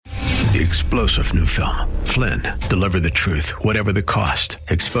The explosive new film, Flynn, deliver the truth, whatever the cost,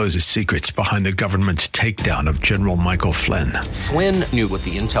 exposes secrets behind the government's takedown of General Michael Flynn. Flynn knew what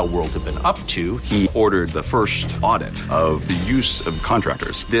the intel world had been up to. He ordered the first audit of the use of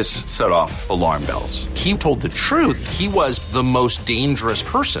contractors. This set off alarm bells. He told the truth. He was the most dangerous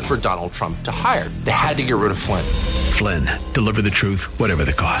person for Donald Trump to hire. They had to get rid of Flynn. Flynn, deliver the truth, whatever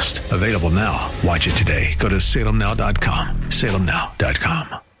the cost. Available now. Watch it today. Go to salemnow.com.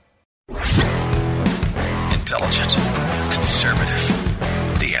 salemnow.com. Intelligent, conservative,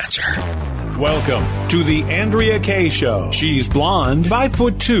 the answer. Welcome to the Andrea Kaye Show. She's blonde,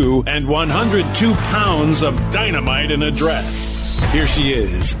 5'2", and 102 pounds of dynamite in a dress. Here she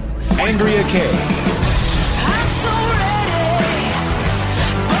is, Andrea Kaye.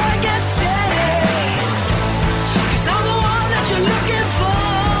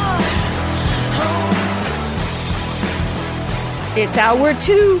 It's hour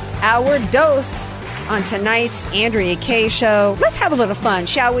 2, our dose on tonight's Andrea Kaye Show. Let's have a little fun,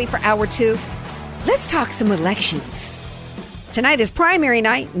 shall we, for hour 2? Let's talk some elections. Tonight is primary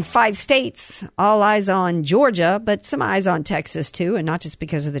night in 5 states. All eyes on Georgia, but some eyes on Texas, too, and not just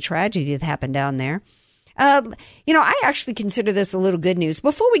because of the tragedy that happened down there. I actually consider this a little good news.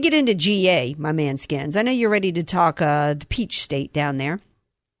 Before we get into GA, my man Skins, I know you're ready to talk the Peach State down there.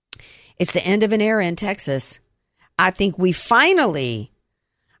 It's the end of an era in Texas. I think we finally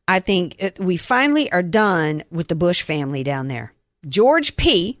are done with the Bush family down there. George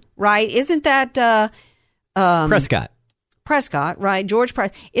P., right? Isn't that Prescott, right? George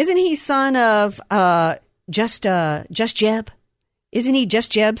Prescott. Isn't he son of Just Jeb? Isn't he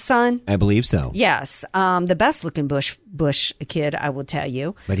Just Jeb's son? I believe so. Yes. The best looking Bush kid, I will tell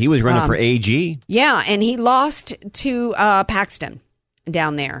you. But he was running for AG. Yeah, and he lost to Paxton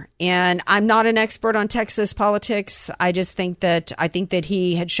down there. And I'm not an expert on Texas politics. I think that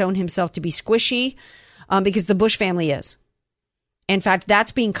he had shown himself to be squishy because the Bush family is. In fact,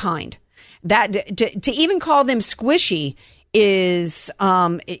 that's being kind. That to even call them squishy is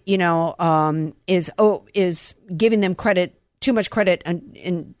giving them credit, too much credit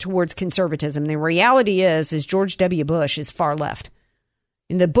towards conservatism. The reality is George W. Bush is far left.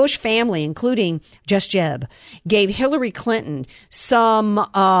 And the Bush family, including Just Jeb, gave Hillary Clinton some,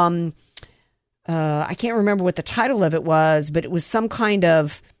 I can't remember what the title of it was, but it was some kind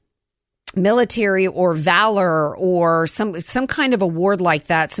of military or valor or some kind of award like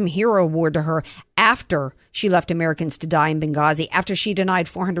that, some hero award to her after she left Americans to die in Benghazi, after she denied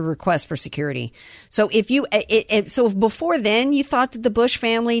 400 requests for security. So if before then you thought that the Bush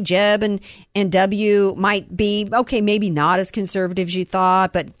family, Jeb and W, might be, okay, maybe not as conservative as you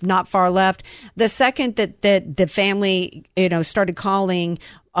thought, but not far left. The second that the family, started calling,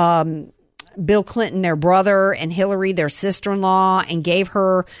 Bill Clinton, their brother, and Hillary, their sister-in-law, and gave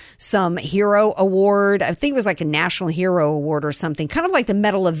her some hero award. I think it was like a national hero award or something, kind of like the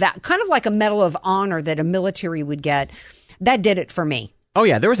medal of kind of like a medal of honor that a military would get. That did it for me. Oh,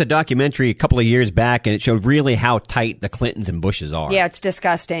 yeah. There was a documentary a couple of years back, and it showed really how tight the Clintons and Bushes are. Yeah, it's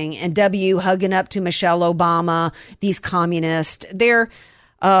disgusting. And W hugging up to Michelle Obama, these communists. The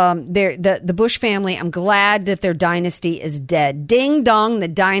Bush family, I'm glad that their dynasty is dead. Ding dong,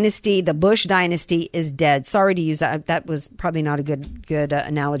 the Bush dynasty is dead. Sorry to use that. That was probably not a good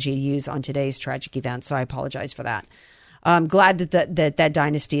analogy to use on today's tragic event, so I apologize for that. I'm glad that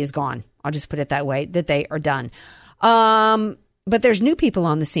dynasty is gone. I'll just put it that way, that they are done. But there's new people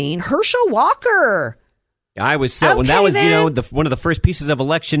on the scene. Herschel Walker. I was so, and that was, one of the first pieces of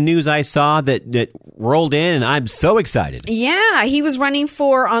election news I saw that rolled in, and I'm so excited. Yeah, he was running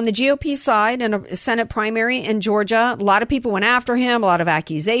on the GOP side in a Senate primary in Georgia. A lot of people went after him, a lot of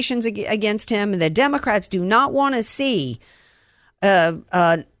accusations against him. The Democrats do not want to see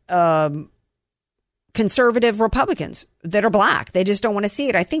conservative Republicans that are black. They just don't want to see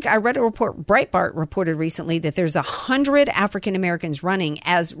it. I think I read a report, Breitbart reported recently, that there's 100 African Americans running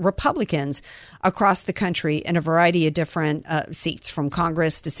as Republicans across the country in a variety of different seats, from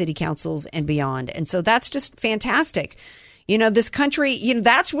Congress to city councils and beyond. And so that's just fantastic. This country,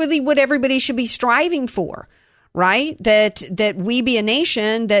 that's really what everybody should be striving for, right? That we be a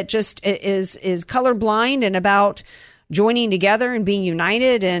nation that just is colorblind and about joining together and being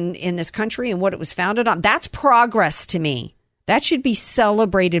united in this country and what it was founded on. That's progress to me. That should be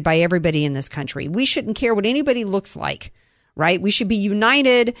celebrated by everybody in this country. We shouldn't care what anybody looks like, right? We should be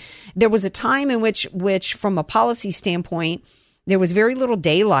united. There was a time in which from a policy standpoint, there was very little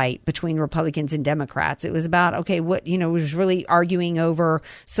daylight between Republicans and Democrats. It was about, it was really arguing over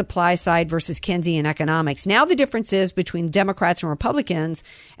supply side versus Keynesian economics. Now the difference is between Democrats and Republicans,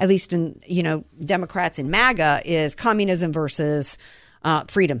 at least in, Democrats and MAGA, is communism versus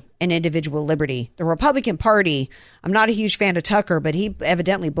freedom and individual liberty. The Republican Party, I'm not a huge fan of Tucker, but he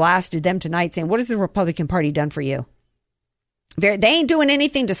evidently blasted them tonight saying, what has the Republican Party done for you? They ain't doing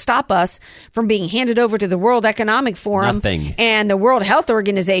anything to stop us from being handed over to the World Economic Forum and the World Health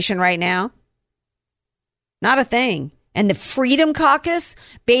Organization right now. Not a thing. And the Freedom Caucus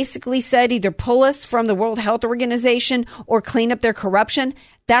basically said either pull us from the World Health Organization or clean up their corruption.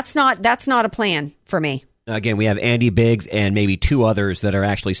 That's not a plan for me. Again, we have Andy Biggs and maybe two others that are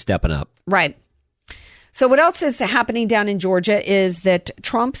actually stepping up. Right. So what else is happening down in Georgia is that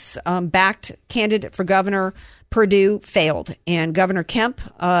Trump's backed candidate for governor, Perdue, failed, and Governor Kemp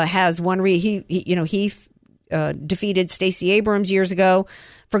has one. He defeated Stacey Abrams years ago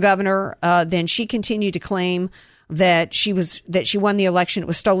for governor. Then she continued to claim that she won the election. It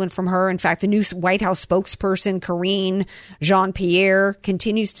was stolen from her. In fact, the new White House spokesperson, Karine Jean-Pierre,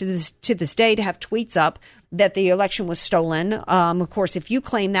 continues to this day to have tweets up that the election was stolen. Of course, if you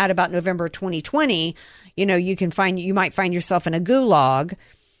claim that about November 2020, you might find yourself in a gulag.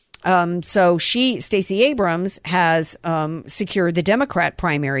 So Stacey Abrams has secured the Democrat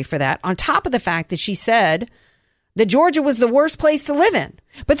primary for that, on top of the fact that she said that Georgia was the worst place to live in.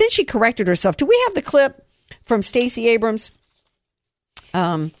 But then she corrected herself. Do we have the clip from Stacey Abrams?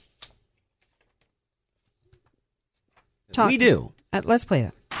 We do. Let's play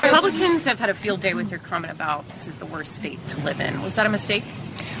it. Republicans have had a field day with your comment about this is the worst state to live in. Was that a mistake?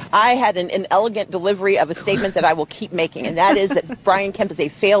 I had an elegant delivery of a statement that I will keep making, and that is that Brian Kemp is a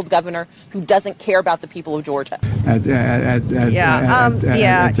failed governor who doesn't care about the people of Georgia.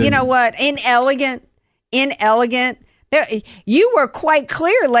 You know what? Inelegant. You were quite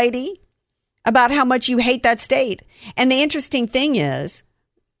clear, lady, about how much you hate that state. And the interesting thing is,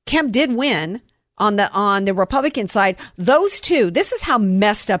 Kemp did win on the Republican side. Those two, this is how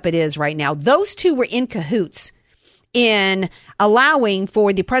messed up it is right now. Those two were in cahoots in allowing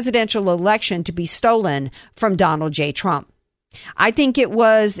for the presidential election to be stolen from Donald J. Trump. I think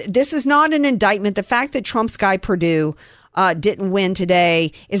this is not an indictment. The fact that Trump's guy Perdue didn't win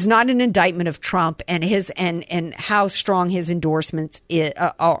today is not an indictment of Trump and and how strong his endorsements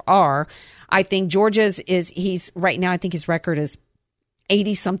are. I think Georgia's he's right now, I think his record is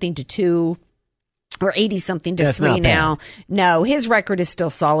 80-something to 2 or 80-something to 3 now. No, his record is still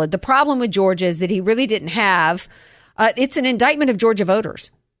solid. The problem with Georgia is that he really didn't have it's an indictment of Georgia voters.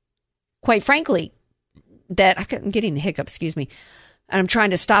 Quite frankly, I'm getting the hiccup, excuse me. And I'm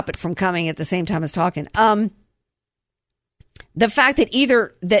trying to stop it from coming at the same time as talking. The fact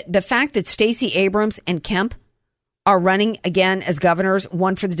that Stacey Abrams and Kemp are running again as governors,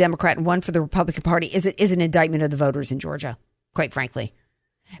 one for the Democrat and one for the Republican Party, is an indictment of the voters in Georgia, quite frankly.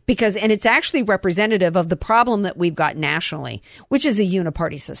 And it's actually representative of the problem that we've got nationally, which is a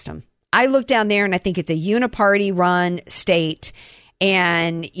uniparty system. I look down there and I think it's a uniparty run state.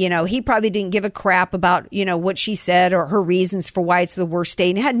 And, he probably didn't give a crap about, what she said or her reasons for why it's the worst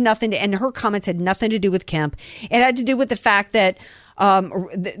state. And her comments had nothing to do with Kemp. It had to do with the fact that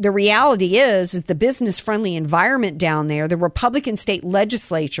the reality is the business-friendly environment down there, the Republican state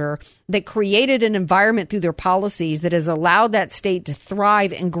legislature that created an environment through their policies that has allowed that state to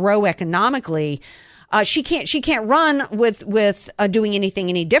thrive and grow economically. She can't run with doing anything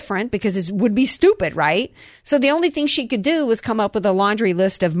any different because it would be stupid, right? So the only thing she could do was come up with a laundry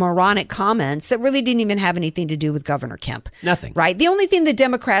list of moronic comments that really didn't even have anything to do with Governor Kemp. Nothing. Right? The only thing the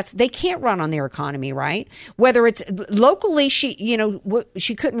Democrats, they can't run on their economy, right? Whether it's locally, she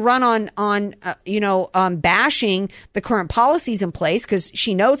couldn't run on bashing the current policies in place because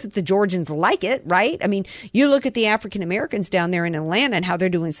she knows that the Georgians like it, right? I mean, you look at the African Americans down there in Atlanta and how they're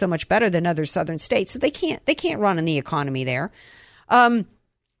doing so much better than other southern states. So they can't run in the economy there.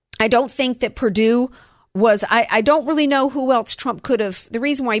 I don't think that Perdue was, I don't really know who else Trump could have. The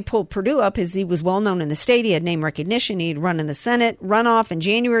reason why he pulled Perdue up is he was well known in the state. He had name recognition. He'd run in the Senate, runoff in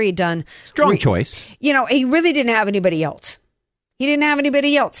January. He'd done strong choice. He really didn't have anybody else. He didn't have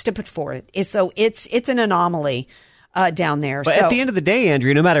anybody else to put forward. So it's an anomaly down there. But at the end of the day,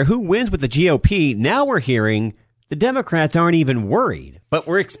 Andrea, no matter who wins with the GOP, now we're hearing the Democrats aren't even worried, but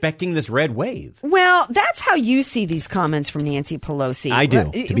we're expecting this red wave. Well, that's how you see these comments from Nancy Pelosi. I do,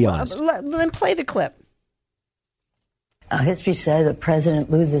 to be honest. Then play the clip. History said the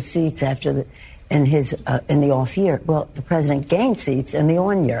president loses seats in the off year. Well, the president gained seats in the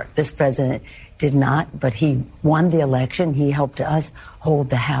on year. This president did not, but he won the election. He helped us hold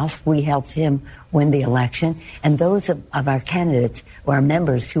the House. We helped him win the election. And those of our candidates or our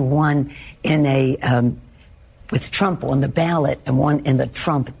members who won in with Trump on the ballot and one in the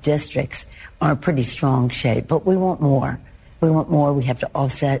Trump districts are in pretty strong shape. But we want more. We want more. We have to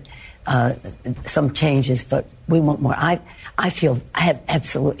offset some changes, but we want more. I have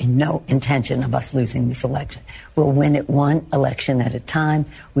absolutely no intention of us losing this election. We'll win it one election at a time.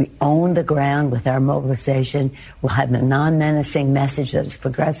 We own the ground with our mobilization. We'll have a non-menacing message that is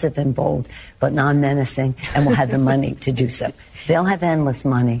progressive and bold, but non-menacing, and we'll have the money to do so. They'll have endless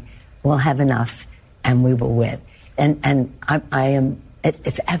money. We'll have enough, and we will win. And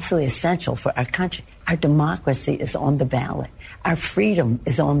it's absolutely essential for our country. Our democracy is on the ballot. Our freedom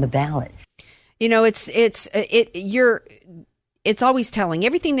is on the ballot. You know, it's always telling.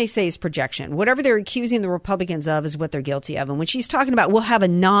 Everything they say is projection. Whatever they're accusing the Republicans of is what they're guilty of. And when she's talking about we'll have a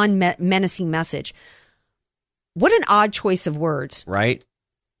non-menacing message, what an odd choice of words. Right.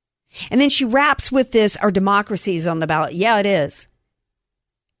 And then she wraps with this, our democracy is on the ballot. Yeah, it is.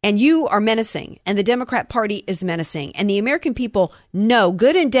 And you are menacing. And the Democrat Party is menacing. And the American people know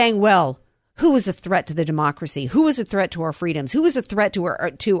good and dang well who is a threat to the democracy, who is a threat to our freedoms, who is a threat to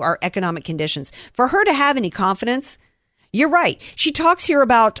our economic conditions. For her to have any confidence, you're right. She talks here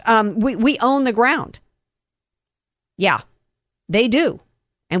about we own the ground. Yeah, they do.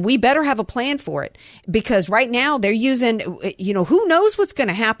 And we better have a plan for it, because right now they're using, who knows what's going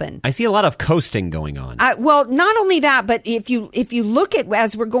to happen. I see a lot of coasting going on. Well, not only that, but if you look at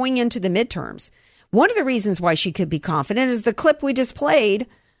as we're going into the midterms, one of the reasons why she could be confident is the clip we just played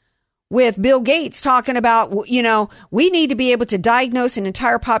with Bill Gates talking about, we need to be able to diagnose an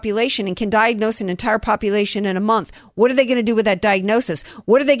entire population and can diagnose an entire population in a month. What are they going to do with that diagnosis?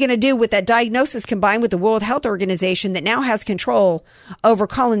 What are they going to do with that diagnosis combined with the World Health Organization that now has control over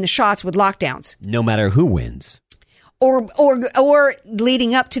calling the shots with lockdowns? No matter who wins. Or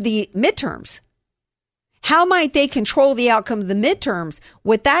leading up to the midterms. How might they control the outcome of the midterms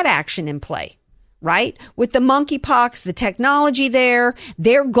with that action in play? Right? With the monkeypox, the technology there,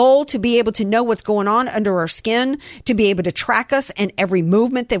 their goal to be able to know what's going on under our skin, to be able to track us and every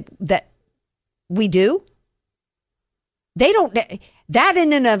movement that we do. That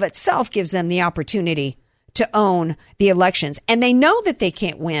in and of itself gives them the opportunity to own the elections. And they know that they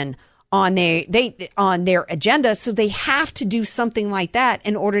can't win on their agenda, so they have to do something like that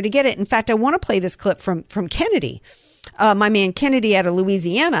in order to get it. In fact, I want to play this clip from Kennedy. My man Kennedy out of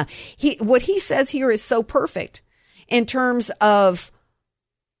Louisiana, what he says here is so perfect in terms of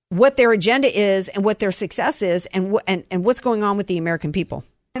what their agenda is and what their success is and what's going on with the American people.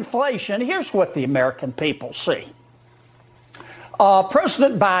 Inflation, here's what the American people see.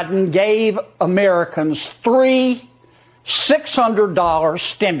 President Biden gave Americans 3 $600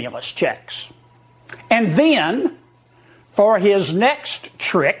 stimulus checks. And then, for his next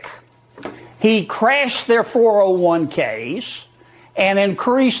trick, he crashed their 401ks and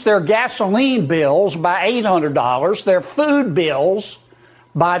increased their gasoline bills by $800, their food bills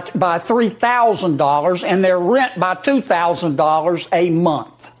by $3,000, and their rent by $2,000 a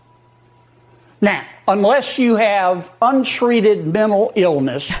month. Now, unless you have untreated mental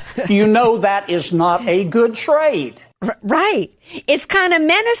illness, you know that is not a good trade. Right. It's kind of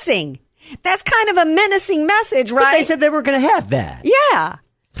menacing. That's kind of a menacing message, right? But they said they were going to have that. Yeah.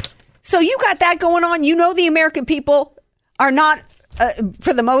 So you got that going on. You know the American people are not,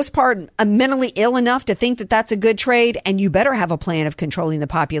 for the most part, mentally ill enough to think that that's a good trade. And you better have a plan of controlling the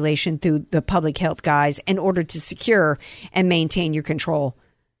population through the public health guys in order to secure and maintain your control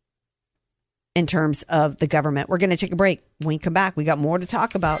in terms of the government. We're going to take a break. When we come back, we got more to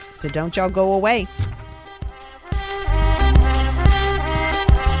talk about. So don't y'all go away.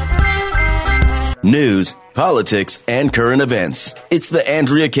 News, politics, and current events. It's the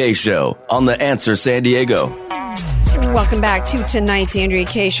Andrea Kaye Show on The Answer San Diego. Welcome back to tonight's Andrea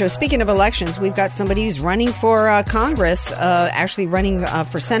Kaye Show. Speaking of elections, we've got somebody who's running for Congress, actually running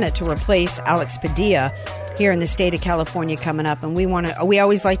for Senate to replace Alex Padilla here in the state of California coming up. And we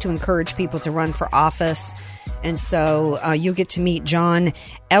always like to encourage people to run for office. And so you'll get to meet John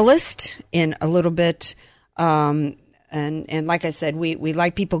Ellis in a little bit. And like I said, we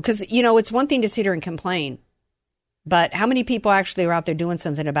like people because, it's one thing to sit here and complain, but how many people actually are out there doing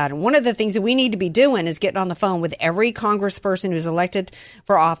something about it? One of the things that we need to be doing is getting on the phone with every congressperson who's elected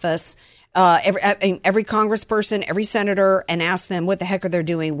for office, every congressperson, every senator, and ask them what the heck are they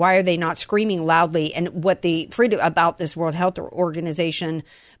doing? Why are they not screaming loudly? And what the freedom about this World Health Organization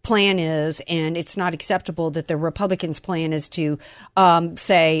plan is. And it's not acceptable that the Republicans' plan is to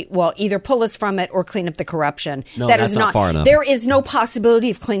say, well, either pull us from it or clean up the corruption. No, that's not far enough. There is no possibility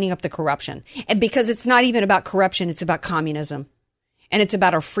of cleaning up the corruption. And because it's not even about corruption, it's about communism. And it's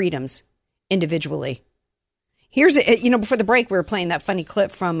about our freedoms individually. Here's, before the break, we were playing that funny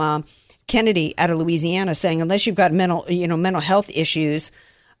clip from Kennedy out of Louisiana saying, unless you've got mental health issues,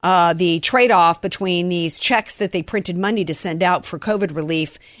 the trade-off between these checks that they printed money to send out for COVID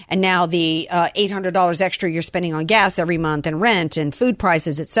relief and now the $800 extra you're spending on gas every month and rent and food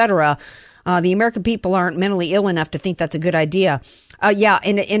prices, et cetera. The American people aren't mentally ill enough to think that's a good idea.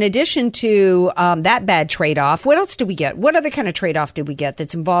 In addition to that bad trade-off, what else did we get? What other kind of trade-off did we get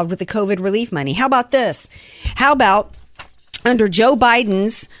that's involved with the COVID relief money? How about this? How about under Joe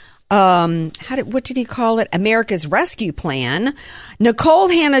Biden's what did he call it? America's Rescue Plan. Nicole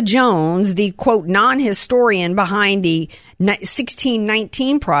Hannah-Jones, the quote non-historian behind the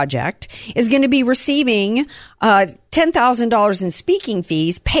 1619 Project, is going to be receiving $10,000 in speaking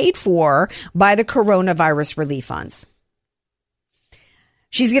fees paid for by the coronavirus relief funds.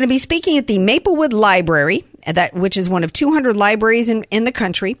 She's going to be speaking at the Maplewood Library, which is one of 200 libraries in the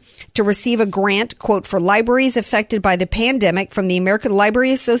country, to receive a grant, quote, for libraries affected by the pandemic from the American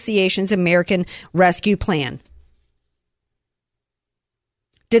Library Association's American Rescue Plan.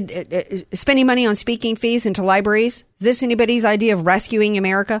 Did spending money on speaking fees into libraries, is this anybody's idea of rescuing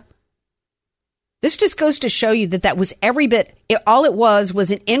America? This just goes to show you that was every bit, all it was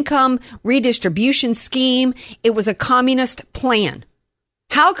an income redistribution scheme. It was a communist plan.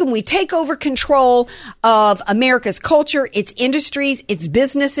 How can we take over control of America's culture, its industries, its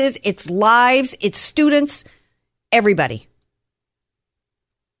businesses, its lives, its students, everybody?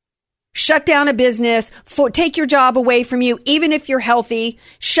 Shut down a business, take your job away from you, even if you're healthy,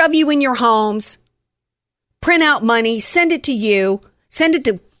 shove you in your homes, print out money, send it to you, send it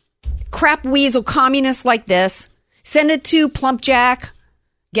to crap weasel communists like this, send it to Plump Jack,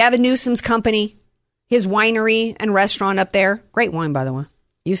 Gavin Newsom's company, his winery and restaurant up there. Great wine, by the way.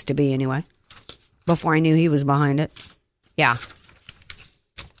 Used to be, anyway, before I knew he was behind it. Yeah.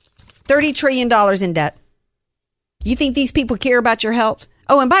 $30 trillion in debt. You think these people care about your health?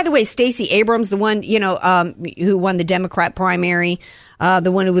 Oh, and by the way, Stacey Abrams, the one, who won the Democrat primary,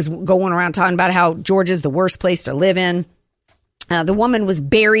 the one who was going around talking about how Georgia's the worst place to live in. The woman was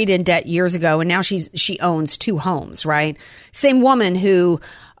buried in debt years ago, and now she owns 2 homes, right? Same woman who,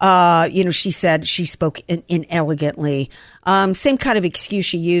 she said she spoke inelegantly. Same kind of excuse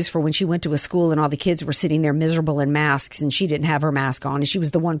she used for when she went to a school and all the kids were sitting there miserable in masks and she didn't have her mask on and she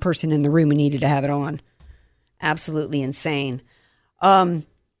was the one person in the room who needed to have it on. Absolutely insane.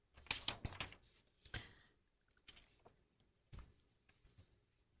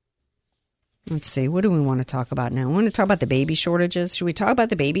 Let's see. What do we want to talk about now? We want to talk about the baby shortages. Should we talk about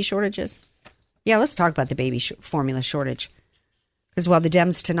the baby shortages? Yeah, let's talk about the baby formula shortage. Because while the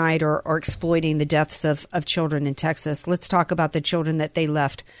Dems tonight are exploiting the deaths of children in Texas, let's talk about the children that they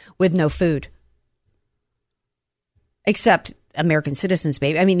left with no food. Except American citizens'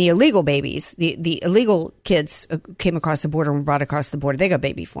 baby. I mean, the illegal babies, the illegal kids came across the border and were brought across the border. They got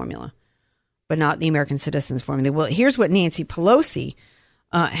baby formula, but not the American citizens' formula. Well, here's what Nancy Pelosi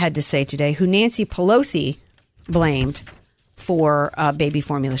had to say today, who Nancy Pelosi blamed for baby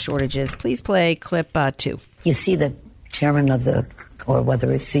formula shortages. Please play clip 2. You see the chairman or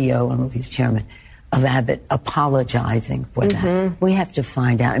whether it's CEO or he's chairman of Abbott apologizing for that. We have to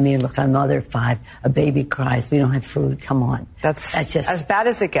find out. I mean, look, another 5, a baby cries, we don't have food. Come on. That's just as bad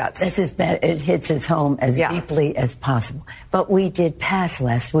as it gets. That's as bad. It hits his home as deeply as possible. But we did pass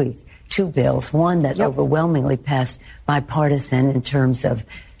last week 2 bills, one that overwhelmingly passed bipartisan in terms of,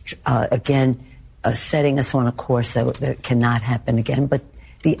 setting us on a course that cannot happen again. But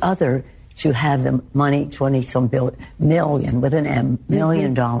the other, to have the money, 20-some million, with an M,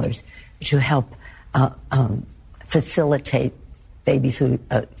 $million, to help facilitate baby food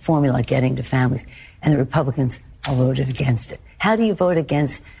formula getting to families. And the Republicans all voted against it. How do you vote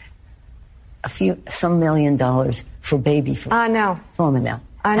against some $1 million for baby food? Formula.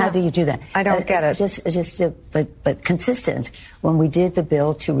 How do you do that? I don't get it. But consistent. When we did the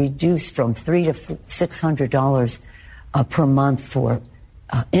bill to reduce from $300 to $600 per month for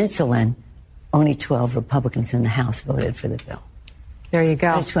insulin, only 12 Republicans in the House voted for the bill. There you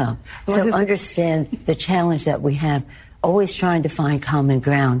go. 12. So understand the challenge that we have, always trying to find common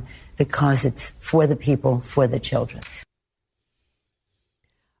ground because it's for the people, for the children.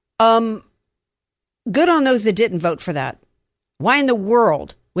 Good on those that didn't vote for that. Why in the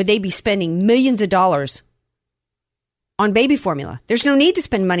world would they be spending millions of dollars on baby formula? There's no need to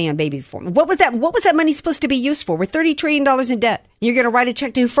spend money on baby formula. What was that money supposed to be used for? We're $30 trillion in debt. You're going to write a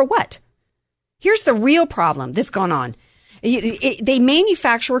check to who for what? Here's the real problem that's gone on. They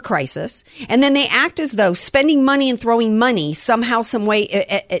manufacture a crisis, and then they act as though spending money and throwing money somehow, some way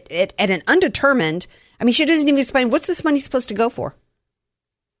at an undetermined. I mean, she doesn't even explain what's this money supposed to go for.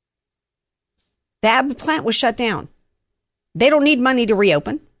 The Abbott plant was shut down. They don't need money to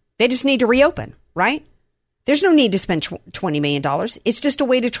reopen. They just need to reopen, right? There's no need to spend $20 million. It's just a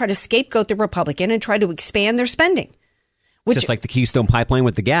way to try to scapegoat the Republican and try to expand their spending. Which, just like the Keystone Pipeline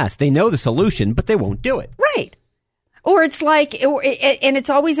with the gas. They know the solution, but they won't do it. Right. Or it's like, and it's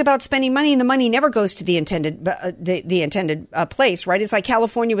always about spending money, and the money never goes to the intended place, right? It's like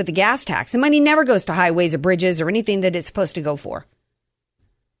California with the gas tax. The money never goes to highways or bridges or anything that it's supposed to go for.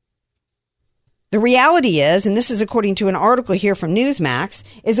 The reality is, and this is according to an article here from Newsmax,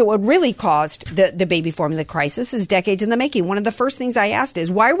 is that what really caused the baby formula crisis is decades in the making. One of the first things I asked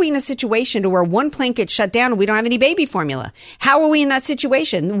is, why are we in a situation to where one plant gets shut down and we don't have any baby formula? How are we in that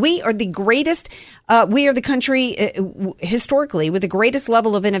situation? We are the greatest, we are the country historically with the greatest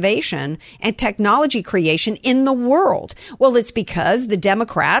level of innovation and technology creation in the world. Well, it's because the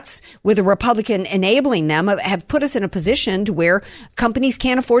Democrats, with a Republican enabling them, have put us in a position to where companies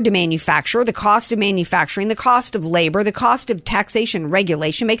can't afford to manufacture. The cost of manufacturing, the cost of labor, the cost of taxation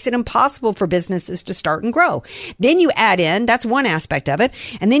regulation makes it impossible for businesses to start and grow. Then you add in, that's one aspect of it,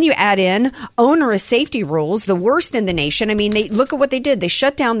 and then you add in onerous safety rules, the worst in the nation. I mean, look at what they did. They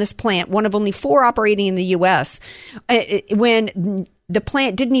shut down this plant, one of only 4 operating in the U.S., when the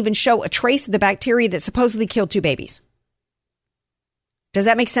plant didn't even show a trace of the bacteria that supposedly killed 2 babies. Does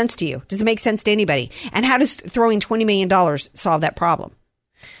that make sense to you? Does it make sense to anybody? And how does throwing $20 million solve that problem?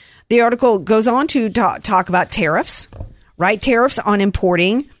 The article goes on to talk about tariffs, right? Tariffs on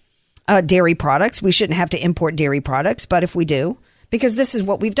importing dairy products. We shouldn't have to import dairy products, but if we do, because this is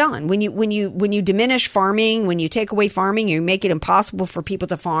what we've done. When you diminish farming, when you take away farming, you make it impossible for people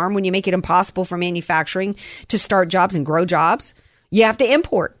to farm. When you make it impossible for manufacturing to start jobs and grow jobs, you have to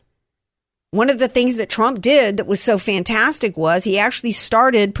import. One of the things that Trump did that was so fantastic was he actually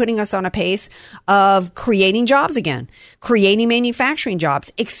started putting us on a pace of creating jobs again, creating manufacturing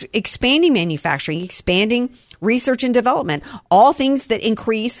jobs, expanding manufacturing, expanding research and development, all things that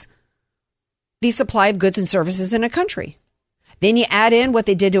increase the supply of goods and services in a country. Then you add in what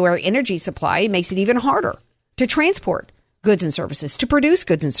they did to our energy supply. It makes it even harder to transport goods and services, to produce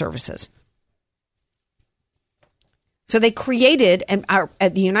goods and services. So they created, and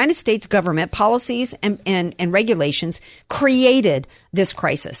the United States government policies and regulations created this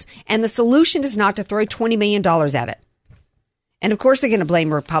crisis. And the solution is not to throw $20 million at it. And of course, they're going to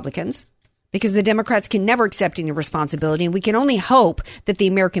blame Republicans because the Democrats can never accept any responsibility. And we can only hope that the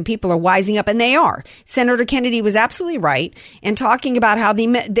American people are wising up, and they are. Senator Kennedy was absolutely right in talking about how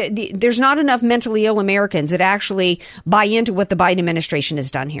there's not enough mentally ill Americans that actually buy into what the Biden administration has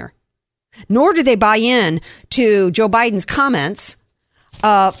done here. Nor do they buy in to Joe Biden's comments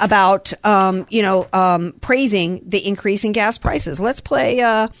about, praising the increase in gas prices. Let's play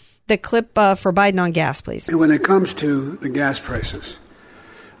the clip for Biden on gas, please. And when it comes to the gas prices,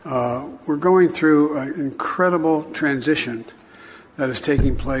 we're going through an incredible transition that is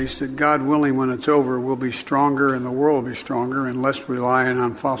taking place that, God willing, when it's over, we'll be stronger and the world will be stronger and less reliant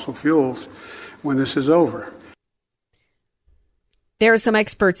on fossil fuels when this is over. There are some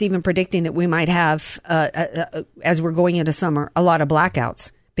experts even predicting that we might have, as we're going into summer, a lot of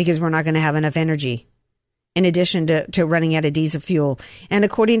blackouts because we're not going to have enough energy, in addition to running out of diesel fuel. And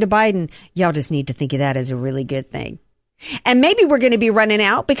according to Biden, y'all just need to think of that as a really good thing. And maybe we're going to be running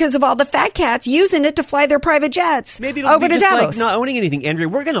out because of all the fat cats using it to fly their private jets maybe over to Davos. Like not owning anything, Andrea.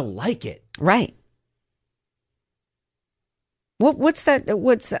 We're going to like it. Right. What's that?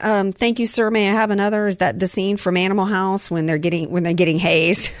 Thank you, sir. May I have another? Is that the scene from Animal House when they're getting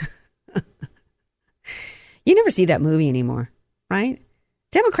hazed? You never see that movie anymore, right?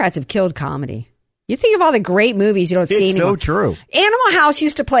 Democrats have killed comedy. You think of all the great movies you don't see anymore. It's so true. Animal House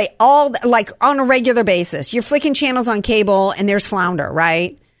used to play on a regular basis. You're flicking channels on cable and there's Flounder,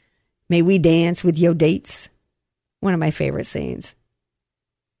 right? May we dance with your dates? One of my favorite scenes.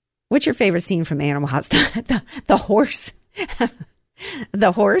 What's your favorite scene from Animal House? The horse.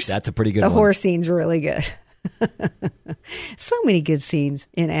 The horse. That's a pretty good one. The horse scene's really good. So many good scenes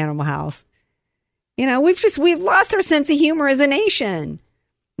in Animal House. You know, we've lost our sense of humor as a nation.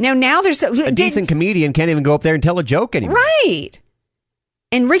 Now there's a decent comedian can't even go up there and tell a joke anymore. Right.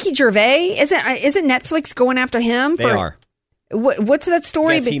 And Ricky Gervais, isn't Netflix going after him? They are. What's that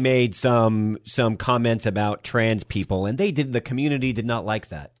story? Yes, he made some comments about trans people, and the community did not like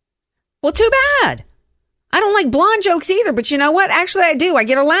that. Well, too bad. I don't like blonde jokes either, but you know what? Actually, I do. I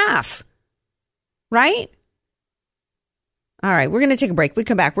get a laugh. Right? All right, we're going to take a break. We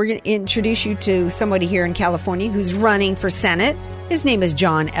come back. We're going to introduce you to somebody here in California who's running for Senate. His name is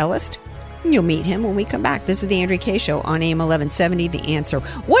John Ellis. You'll meet him when we come back. This is the Andrea Kaye Show on AM 1170, The Answer.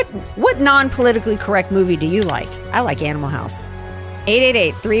 What non-politically correct movie do you like? I like Animal House.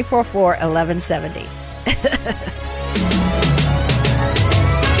 888-344-1170.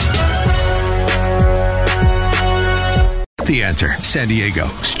 The Answer San Diego,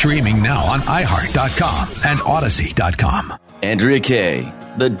 streaming now on iHeart.com and Odyssey.com. Andrea Kaye,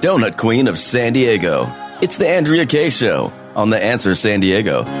 the donut queen of San Diego. It's the Andrea Kaye Show on The Answer San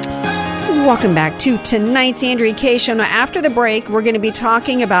Diego. Welcome back to tonight's Andrea Kaye Show. Now, after the break, we're going to be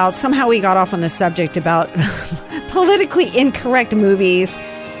talking about, somehow we got off on the subject about politically incorrect movies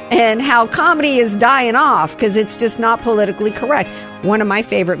and how comedy is dying off because it's just not politically correct. One of my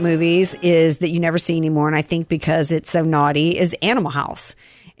favorite movies is that you never see anymore, and I think because it's so naughty, is Animal House.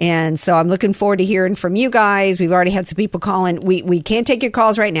 And so I'm looking forward to hearing from you guys. We've already had some people calling. We can't take your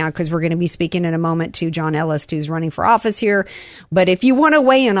calls right now because we're going to be speaking in a moment to John Ellis, who's running for office here. But if you want to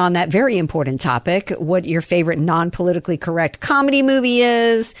weigh in on that very important topic, what your favorite non-politically correct comedy movie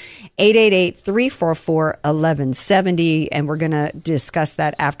is, 888-344-1170. And we're going to discuss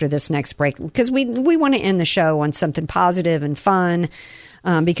that after this next break because we want to end the show on something positive and fun.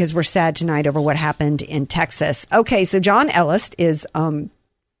 Because we're sad tonight over what happened in Texas. Okay, so John Ellis is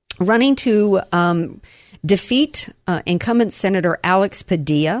running to defeat incumbent Senator Alex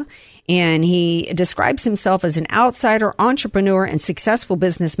Padilla, and he describes himself as an outsider, entrepreneur, and successful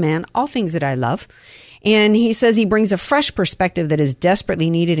businessman, all things that I love. And he says he brings a fresh perspective that is desperately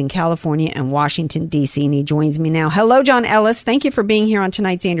needed in California and Washington, D.C., and he joins me now. Hello, John Ellis. Thank you for being here on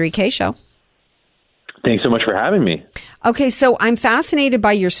tonight's Andrea Kaye Show. Thanks so much for having me. Okay, so I'm fascinated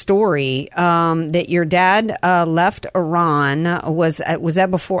by your story that your dad left Iran. Was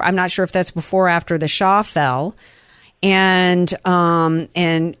that before? I'm not sure if that's before or after the Shah fell, but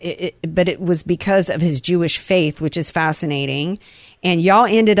it was because of his Jewish faith, which is fascinating. And y'all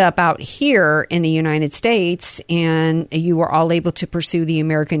ended up out here in the United States, and you were all able to pursue the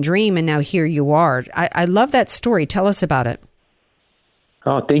American dream, and now here you are. I love that story. Tell us about it.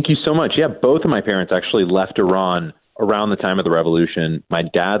 Oh, thank you so much. Yeah, both of my parents actually left Iran around the time of the revolution. My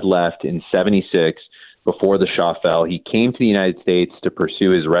dad left in 1976 before the Shah fell. He came to the United States to pursue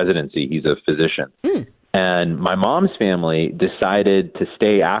his residency. He's a physician. And my mom's family decided to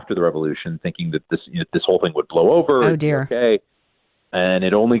stay after the revolution, thinking that this whole thing would blow over. Oh, dear. Okay. And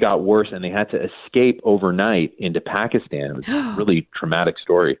it only got worse, and they had to escape overnight into Pakistan. It was a really traumatic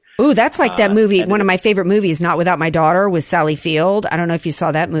story. Ooh, that's like that movie. One of my favorite movies, Not Without My Daughter, with Sally Field. I don't know if you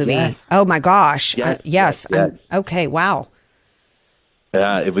saw that movie. Yes. Oh my gosh. Yes. Okay. Wow.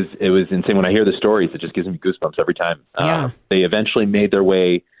 It was insane. When I hear the stories, it just gives me goosebumps every time. They eventually made their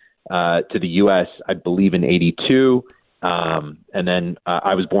way to the U.S., I believe, in 1982. And then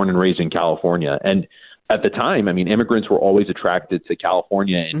I was born and raised in California. And at the time, I mean, immigrants were always attracted to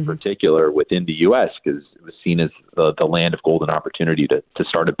California in particular within the U.S. because it was seen as the land of golden opportunity to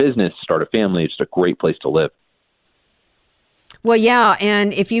start a business, start a family. It's just a great place to live. Well, yeah,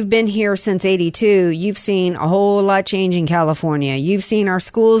 and if you've been here since 1982, you've seen a whole lot change in California. You've seen our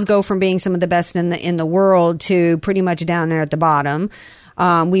schools go from being some of the best in the world to pretty much down there at the bottom.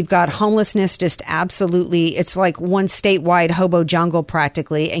 We've got homelessness just absolutely, it's like one statewide hobo jungle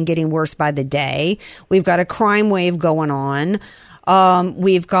practically and getting worse by the day. We've got a crime wave going on.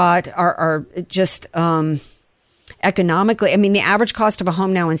 We've got our just economically, I mean, the average cost of a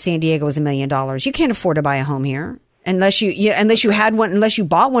home now in San Diego is $1 million. You can't afford to buy a home here. Unless you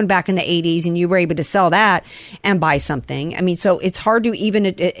bought one back in the 80s and you were able to sell that and buy something. I mean, so it's hard to even,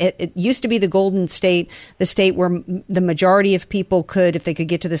 it used to be the golden state, the state where the majority of people could, if they could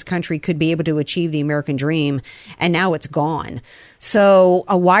get to this country, could be able to achieve the American dream. And now it's gone. So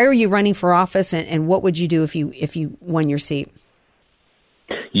why are you running for office and what would you do if you won your seat?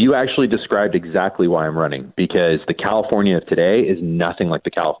 You actually described exactly why I'm running, because the California of today is nothing like the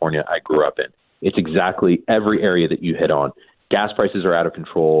California I grew up in. It's exactly every area that you hit on. Gas prices are out of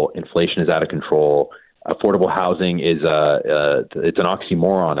control. Inflation is out of control. Affordable housing is it's an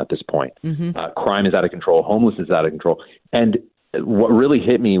oxymoron at this point. Crime is out of control. Homelessness is out of control. And what really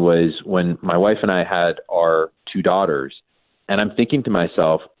hit me was when my wife and I had our two daughters, and I'm thinking to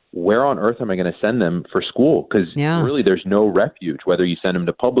myself, where on earth am I going to send them for school? Because really there's no refuge, whether you send them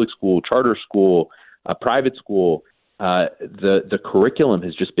to public school, charter school, private school. The curriculum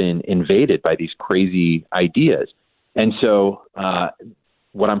has just been invaded by these crazy ideas. And so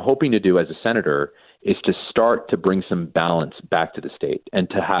what I'm hoping to do as a senator is to start to bring some balance back to the state and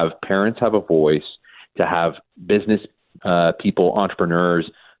to have parents have a voice, to have business people, entrepreneurs,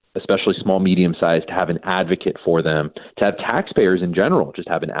 especially small, medium-sized, to have an advocate for them, to have taxpayers in general just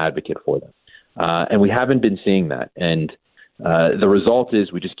have an advocate for them. And we haven't been seeing that. And the result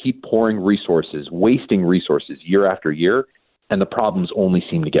is we just keep pouring resources, wasting resources year after year, and the problems only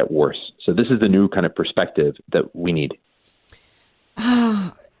seem to get worse. So this is the new kind of perspective that we need.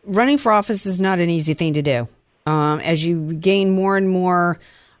 Running for office is not an easy thing to do. As you gain more and more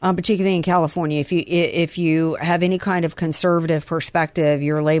particularly in California. If you have any kind of conservative perspective,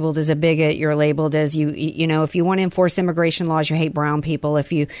 you're labeled as a bigot. You're labeled as if you want to enforce immigration laws, you hate brown people.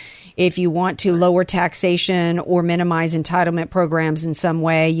 If you want to lower taxation or minimize entitlement programs in some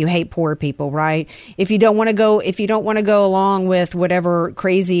way, you hate poor people, right? If you don't want to go along with whatever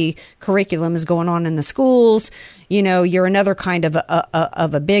crazy curriculum is going on in the schools, you're another kind of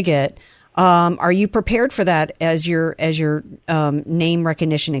a bigot. Are you prepared for that as your name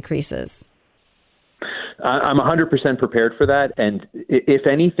recognition increases? I'm 100% prepared for that. And if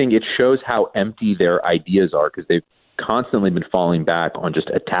anything, it shows how empty their ideas are, because they've constantly been falling back on just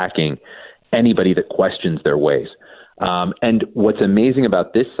attacking anybody that questions their ways. And what's amazing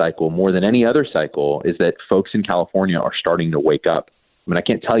about this cycle, more than any other cycle, is that folks in California are starting to wake up. I mean, I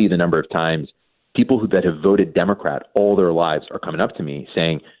can't tell you the number of times people that have voted Democrat all their lives are coming up to me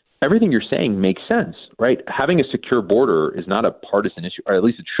saying, everything you're saying makes sense, right? Having a secure border is not a partisan issue, or at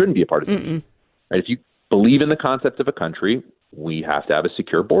least it shouldn't be a partisan issue. Right? If you believe in the concept of a country, we have to have a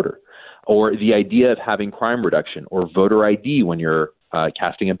secure border. Or the idea of having crime reduction or voter ID when you're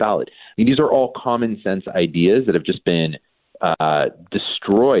casting a ballot. I mean, these are all common sense ideas that have just been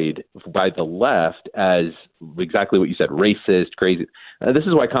destroyed by the left as exactly what you said, racist, crazy. This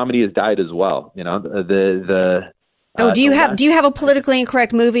is why comedy has died as well. Do you have a politically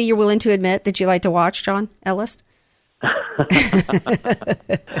incorrect movie you're willing to admit that you like to watch, John Ellis?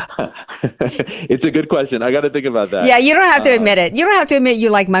 It's a good question. I got to think about that. Yeah, you don't have to admit it. You don't have to admit you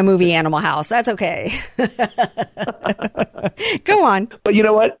like my movie Animal House. That's okay. Go on. But you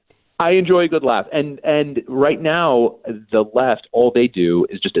know what? I enjoy a good laugh. And right now, the left, all they do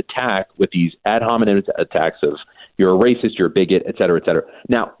is just attack with these ad hominem attacks of you're a racist, you're a bigot, et cetera, et cetera.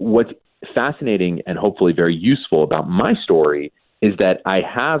 Now, what's fascinating and hopefully very useful about my story is that I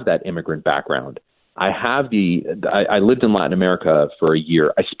have that immigrant background. I lived in Latin America for a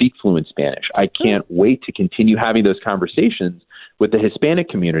year. I speak fluent Spanish. I can't wait to continue having those conversations with the Hispanic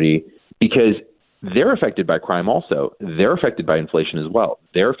community, because they're affected by crime also. They're affected by inflation as well.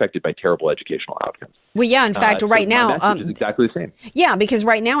 They're affected by terrible educational outcomes. Well, yeah, in fact, right now, my message is exactly the same. Yeah, because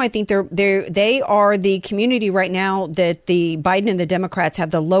right now I think they are the community right now that the Biden and the Democrats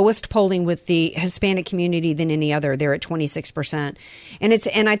have the lowest polling with the Hispanic community than any other. They're at 26%.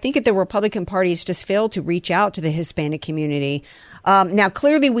 And I think that the Republican Party has just failed to reach out to the Hispanic community. Now,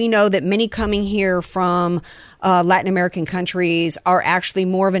 clearly we know that many coming here from Latin American countries are actually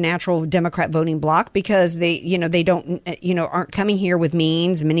more of a natural Democrat voting bloc, because they aren't coming here with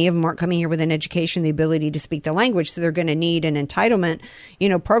means. Many of them aren't coming here with an education, the ability to speak the language. So they're going to need an entitlement,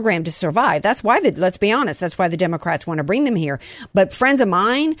 program to survive. That's why let's be honest. That's why the Democrats want to bring them here. But friends of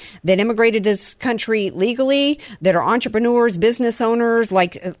mine that immigrated this country legally, that are entrepreneurs, business owners,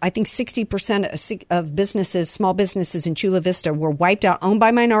 like I think 60% of businesses, small businesses in Chula Vista were wiped out, owned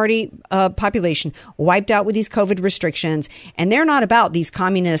by minority population, wiped out with these COVID restrictions. And they're not about these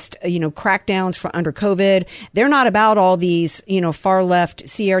communist, crackdowns under COVID. They're not about all these, far left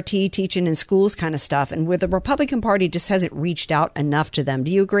CRT teaching in schools kind of stuff. And where the Republican Party just hasn't reached out enough to them.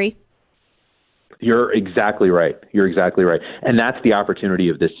 Do you agree? You're exactly right. And that's the opportunity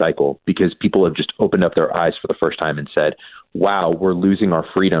of this cycle, because people have just opened up their eyes for the first time and said, wow, we're losing our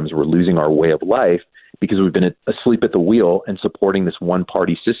freedoms. We're losing our way of life because we've been asleep at the wheel and supporting this one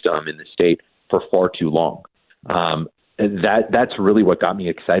party system in the state for far too long. That's really what got me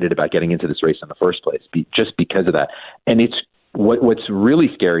excited about getting into this race in the first place, just because of that. And it's what's really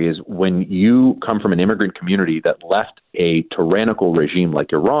scary is when you come from an immigrant community that left a tyrannical regime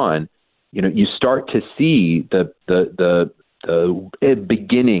like Iran, you start to see the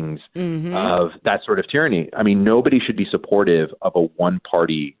beginnings of that sort of tyranny. I mean, nobody should be supportive of a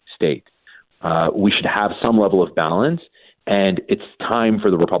one-party state. We should have some level of balance. And it's time for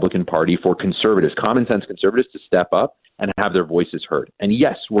the Republican Party, for conservatives, common sense conservatives, to step up and have their voices heard. And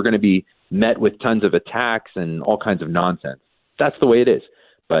yes, we're going to be met with tons of attacks and all kinds of nonsense. That's the way it is.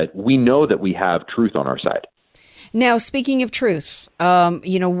 But we know that we have truth on our side. Now, speaking of truth,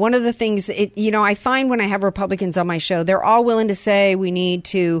 one of the things, I find when I have Republicans on my show, they're all willing to say we need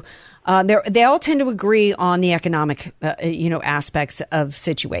to, they all tend to agree on the economic, aspects of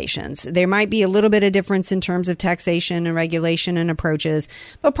situations. There might be a little bit of difference in terms of taxation and regulation and approaches,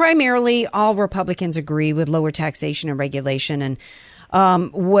 but primarily all Republicans agree with lower taxation and regulation. And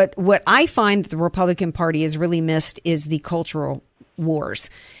what I find that the Republican Party has really missed is the cultural wars.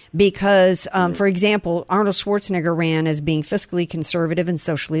 Because, for example, Arnold Schwarzenegger ran as being fiscally conservative and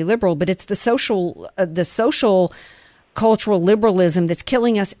socially liberal, but it's the social cultural liberalism that's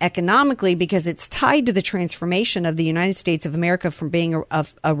killing us economically because it's tied to the transformation of the United States of America from being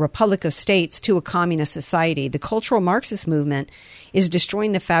a republic of states to a communist society. The cultural Marxist movement is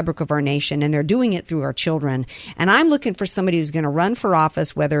destroying the fabric of our nation, and they're doing it through our children. And I'm looking for somebody who's going to run for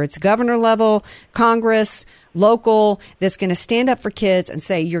office, whether it's governor level, Congress, local, that's going to stand up for kids and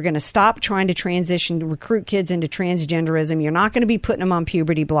say, you're going to stop trying to recruit kids into transgenderism. You're not going to be putting them on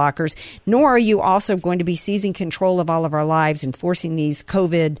puberty blockers, nor are you also going to be seizing control of all of our lives and forcing these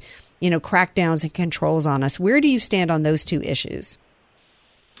COVID, crackdowns and controls on us. Where do you stand on those two issues?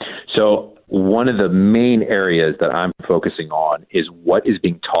 So one of the main areas that I'm focusing on is what is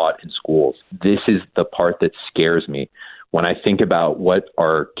being taught in schools. This is the part that scares me when I think about what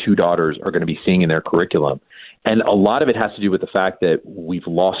our two daughters are going to be seeing in their curriculum. And a lot of it has to do with the fact that we've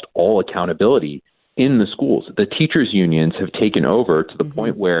lost all accountability in the schools. The teachers' unions have taken over to the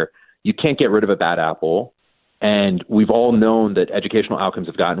point where you can't get rid of a bad apple. And we've all known that educational outcomes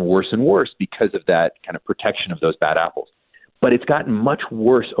have gotten worse and worse because of that kind of protection of those bad apples. But it's gotten much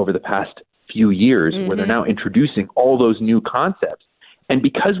worse over the past few years where they're now introducing all those new concepts. And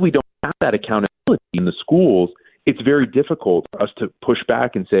because we don't have that accountability in the schools, it's very difficult for us to push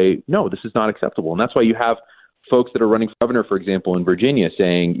back and say, no, this is not acceptable. And that's why you have folks that are running for governor, for example, in Virginia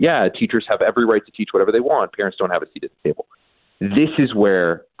saying, yeah, teachers have every right to teach whatever they want. Parents don't have a seat at the table. This is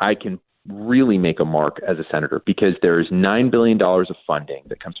where I can really make a mark as a senator, because there's $9 billion of funding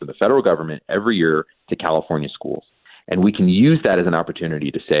that comes from the federal government every year to California schools. And we can use that as an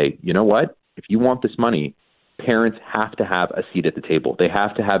opportunity to say, you know what, if you want this money, parents have to have a seat at the table. They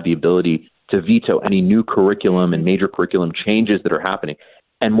have to have the ability to veto any new curriculum and major curriculum changes that are happening.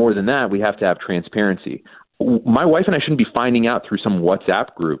 And more than that, we have to have transparency. My wife and I shouldn't be finding out through some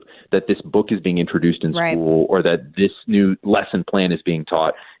WhatsApp group that this book is being introduced in school or that this new lesson plan is being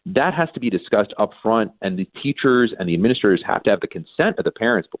taught. That has to be discussed up front, and the teachers and the administrators have to have the consent of the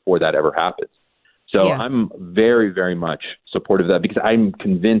parents before that ever happens. So I'm very, very much supportive of that, because I'm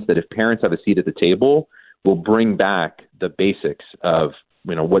convinced that if parents have a seat at the table, we'll bring back the basics of,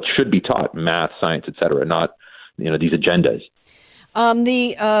 what should be taught, math, science, et cetera, not, these agendas.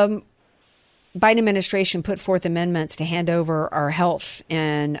 The Biden administration put forth amendments to hand over our health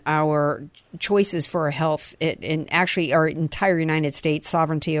and our choices for our health and actually our entire United States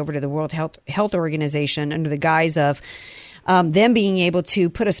sovereignty over to the World Health Organization under the guise of them being able to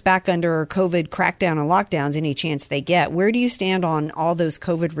put us back under COVID crackdown and lockdowns any chance they get. Where do you stand on all those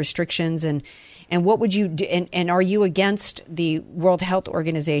COVID restrictions, and what would you do? And are you against the World Health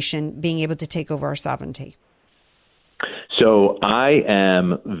Organization being able to take over our sovereignty? So I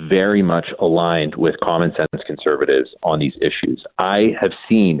am very much aligned with common sense conservatives on these issues. I have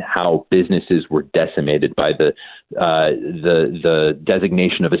seen how businesses were decimated by the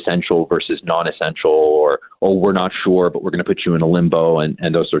designation of essential versus non-essential, or we're not sure, but we're going to put you in a limbo, and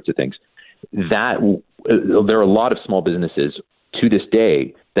those sorts of things. There are a lot of small businesses to this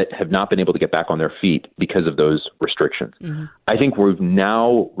day that have not been able to get back on their feet because of those restrictions. I think we've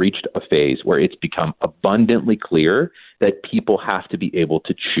now reached a phase where it's become abundantly clear that people have to be able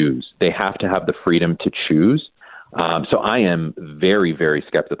to choose. They have to have the freedom to choose. So I am very, very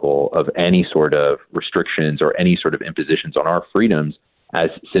skeptical of any sort of restrictions or any sort of impositions on our freedoms as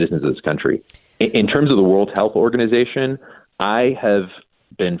citizens of this country. In terms of the World Health Organization, I have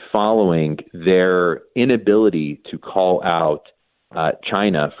been following their inability to call out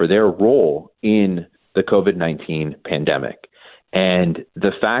China for their role in the COVID-19 pandemic. And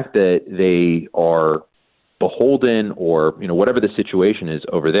the fact that they are beholden, or whatever the situation is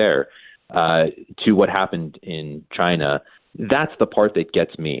over there, to what happened in China, that's the part that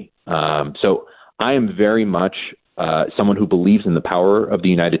gets me. So I am very much someone who believes in the power of the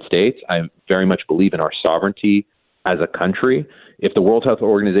United States. I very much believe in our sovereignty as a country. If the World Health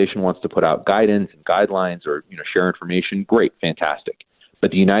Organization wants to put out guidance and guidelines or share information, great, fantastic. But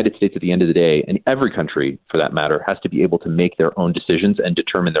the United States, at the end of the day, and every country for that matter, has to be able to make their own decisions and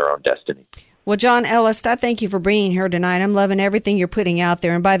determine their own destiny. Well, John Ellis, I thank you for being here tonight. I'm loving everything you're putting out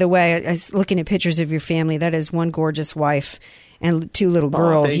there. And by the way, I was looking at pictures of your family. That is one gorgeous wife and two little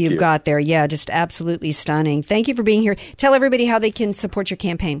girls you've got there. Yeah, just absolutely stunning. Thank you for being here. Tell everybody how they can support your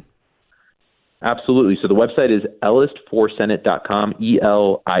campaign. Absolutely. So the website is elistforsenate.com,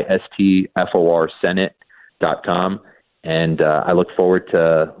 ELISTFOR Senate.com. And I look forward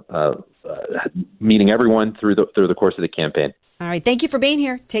to meeting everyone through the course of the campaign. All right. Thank you for being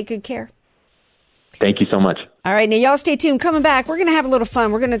here. Take good care. Thank you so much. All right, now y'all stay tuned. Coming back, we're going to have a little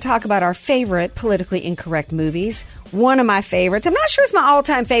fun. We're going to talk about our favorite politically incorrect movies. One of my favorites. I'm not sure it's my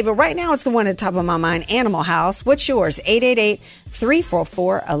all-time favorite. Right now, it's the one at the top of my mind, Animal House. What's yours?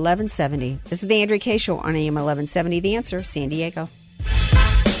 888-344-1170. This is the Andrea Kaye Show on AM 1170. The Answer, San Diego.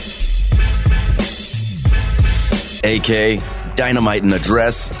 AK, Dynamite in a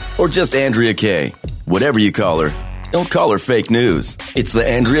Dress, or just Andrea Kaye. Whatever you call her, don't call her fake news. It's the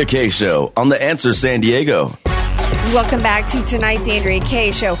Andrea Kaye Show on The Answer San Diego. Welcome back to tonight's Andrea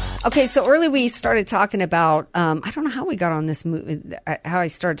Kaye Show. Okay, so early we started talking about, I don't know how we got on this movie, how I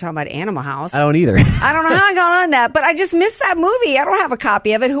started talking about Animal House. I don't either. I don't know how I got on that, but I just missed that movie. I don't have a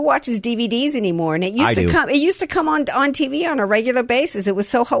copy of it. Who watches DVDs anymore? And it used to come on TV on a regular basis. It was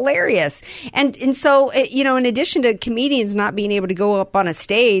so hilarious. And so, in addition to comedians not being able to go up on a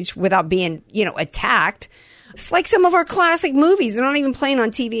stage without being, attacked, it's like some of our classic movies. They're not even playing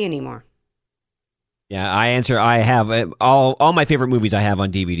on TV anymore. Yeah, I have all my favorite movies I have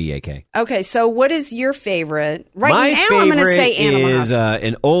on DVD, AK. Okay, so what is your favorite? My now I'm going to say Animal House. is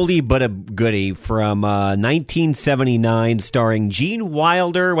an oldie but a goodie from 1979 starring Gene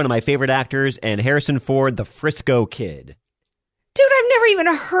Wilder, one of my favorite actors, and Harrison Ford, The Frisco Kid. Dude, I've never even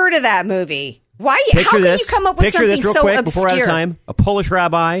heard of that movie. Why? How can you come up with something so quick, obscure? Before out of time, a Polish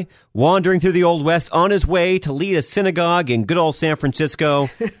rabbi wandering through the Old West on his way to lead a synagogue in good old San Francisco,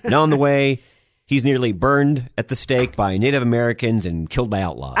 and on the way, he's nearly burned at the stake by Native Americans and killed by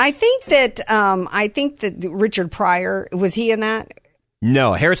outlaws. I think that Richard Pryor, was he in that?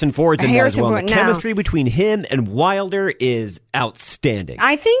 No, Harrison Ford's in there as well. Ford, the chemistry between him and Wilder is outstanding.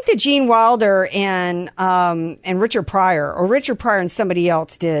 I think that Gene Wilder and Richard Pryor and somebody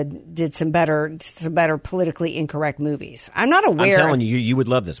else did some better politically incorrect movies. I'm not aware. I'm telling you, you would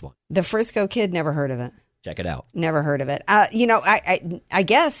love this one. The Frisco Kid, never heard of it. Check it out. Never heard of it. I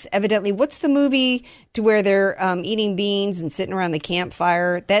guess, evidently, what's the movie to where they're eating beans and sitting around the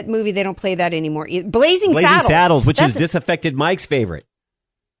campfire? That movie, they don't play that anymore. Blazing Saddles. Which is Disaffected Mike's favorite.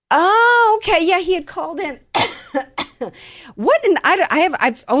 Oh, okay. Yeah, he had called in.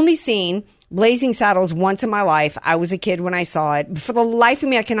 I've only seen Blazing Saddles once in my life. I was a kid when I saw it. For the life of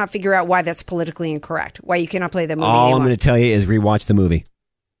me, I cannot figure out why that's politically incorrect. Why you cannot play that movie anymore. All I'm going to tell you is rewatch the movie.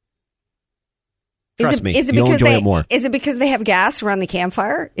 Trust me, you'll enjoy it more. Is it because they have gas around the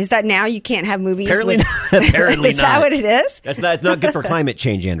campfire? Is that now you can't have movies? Apparently not. Apparently is that what it is? That's not good for climate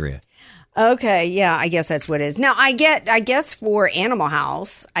change, Andrea. Okay, yeah, I guess that's what it is. Now, I guess for Animal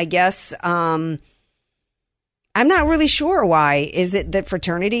House, I'm not really sure why. Is it that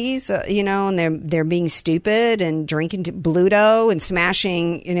fraternities, and they're being stupid and drinking Bluto and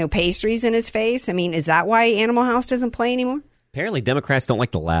smashing, pastries in his face? I mean, is that why Animal House doesn't play anymore? Apparently, Democrats don't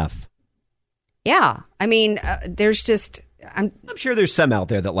like to laugh. Yeah, I mean, there's just... I'm sure there's some out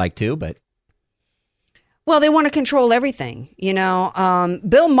there that like to, but... Well, they want to control everything,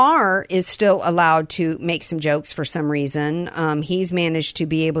 Bill Maher is still allowed to make some jokes for some reason. He's managed to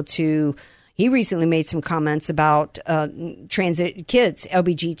be able to... He recently made some comments about transit kids,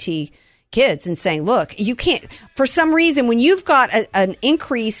 LGBT kids, and saying, look, you can't... For some reason, when you've got an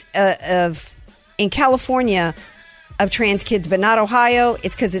increase in California... of trans kids, but not Ohio,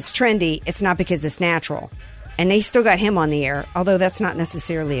 it's because it's trendy. It's not because it's natural. And they still got him on the air, although that's not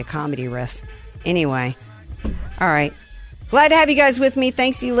necessarily a comedy riff. Anyway. All right. Glad to have you guys with me.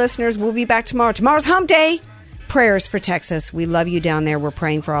 Thanks to you listeners. We'll be back tomorrow. Tomorrow's Hump Day. Prayers for Texas. We love you down there. We're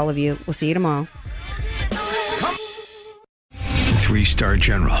praying for all of you. We'll see you tomorrow. 3-star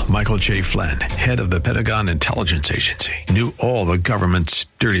General Michael J. Flynn, head of the Pentagon Intelligence Agency, knew all the government's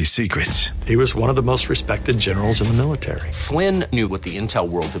dirty secrets. He was one of the most respected generals in the military. Flynn knew what the intel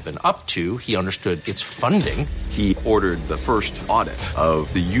world had been up to. He understood its funding. He ordered the first audit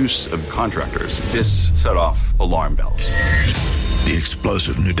of the use of contractors. This set off alarm bells. The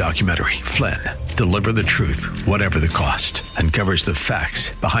explosive new documentary, Flynn, Deliver the Truth, Whatever the Cost, uncovers the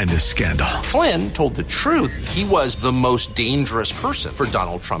facts behind this scandal. Flynn told the truth. He was the most dangerous person for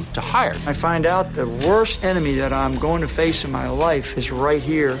Donald Trump to hire. I find out the worst enemy that I'm going to face in my life is right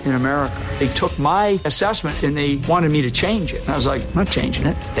here in America. They took my assessment and they wanted me to change it. And I was like, I'm not changing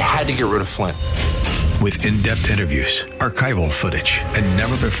it. They had to get rid of Flynn. With in-depth interviews, archival footage, and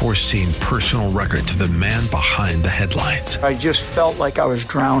never-before-seen personal records of the man behind the headlines. I just felt like I was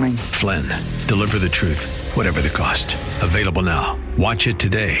drowning. Flynn, Deliver the Truth, Whatever the Cost. Available now. Watch it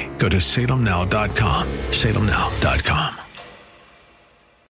today. Go to salemnow.com. salemnow.com.